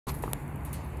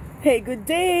Hey, good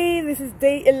day. This is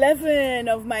day 11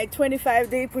 of my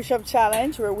 25-day push-up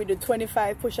challenge, where we do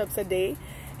 25 push-ups a day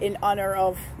in honor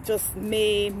of just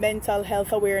May Mental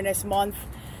Health Awareness Month.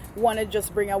 Want to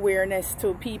just bring awareness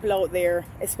to people out there,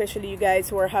 especially you guys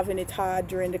who are having it hard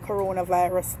during the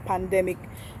coronavirus pandemic.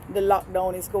 The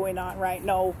lockdown is going on right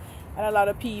now, and a lot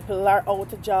of people are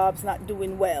out of jobs, not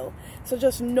doing well. So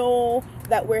just know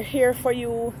that we're here for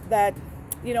you, that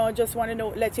just want to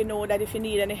let you know that if you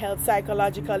need any help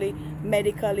psychologically,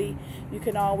 medically, you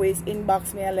can always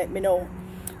inbox me and let me know.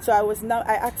 So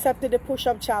I accepted the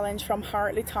push-up challenge from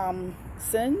Hartley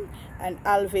Thompson and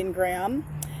Alvin Jr.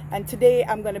 And today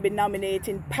I'm going to be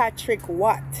nominating Patrick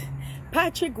Watt.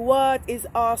 Patrick Watt is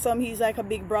awesome. He's like a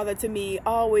big brother to me,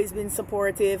 always been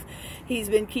supportive. He's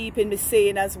been keeping me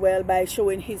sane as well by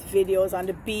showing his videos on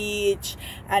the beach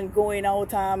and going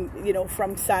out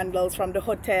from Sandals, from the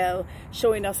hotel,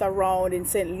 showing us around in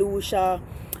St. Lucia.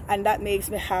 And that makes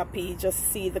me happy,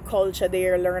 just see the culture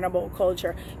there, learn about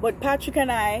culture. But Patrick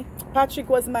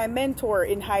was my mentor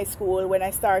in high school when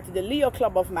I started the Leo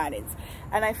Club of Mannings.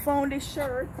 And I found this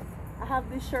shirt. I have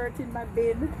this shirt in my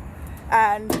bin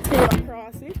and came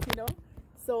across it,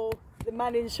 So the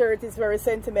Manning shirt is very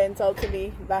sentimental to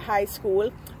me, by high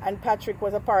school. And Patrick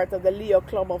was a part of the Leo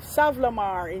Club of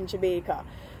Savlamar in Jamaica.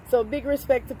 So big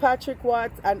respect to Patrick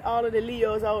Watt and all of the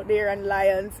Leos out there and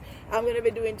Lions. I'm going to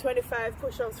be doing 25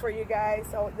 push-ups for you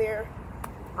guys out there.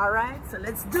 All right, so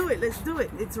let's do it. Let's do it.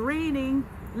 It's raining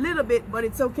a little bit, but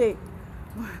it's okay.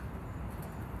 1,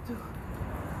 2, 3, 4.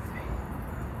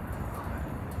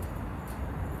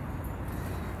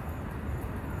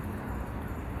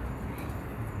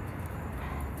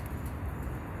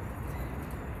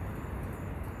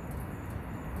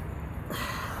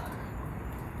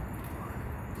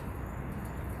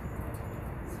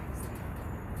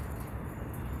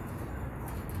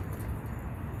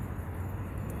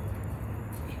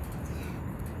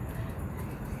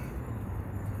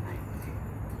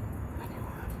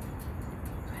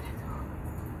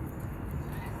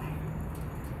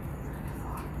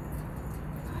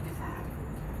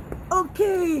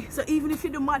 Okay, so even if you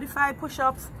do modified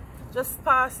push-ups, just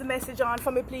pass the message on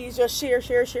for me, please. Just share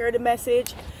the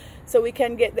message so we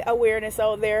can get the awareness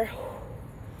out there.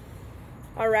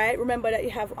 All right, remember that you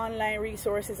have online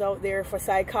resources out there for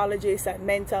psychologists and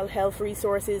mental health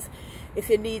resources. If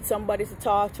you need somebody to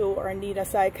talk to or need a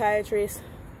psychiatrist,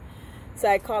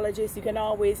 psychologist, you can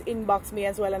always inbox me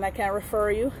as well, and I can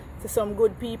refer you to some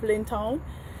good people in town,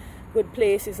 good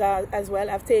places as well.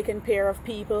 I've taken care of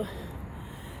people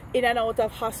in and out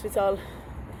of hospital,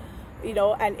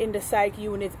 and in the psych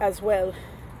unit as well,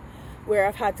 where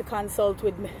I've had to consult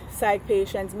with psych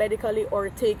patients medically or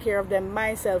take care of them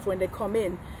myself when they come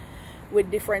in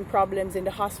with different problems in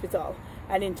the hospital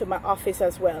and into my office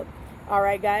as well. All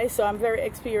right, guys, so I'm very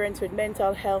experienced with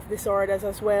mental health disorders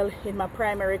as well in my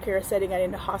primary care setting and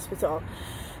in the hospital.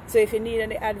 So if you need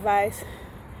any advice,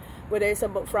 whether it's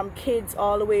from kids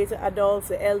all the way to adults,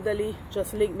 the elderly,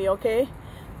 just link me, okay?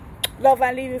 Love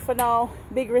and leave you for now.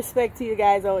 Big respect to you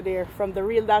guys out there from the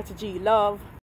real Dr. G. Love.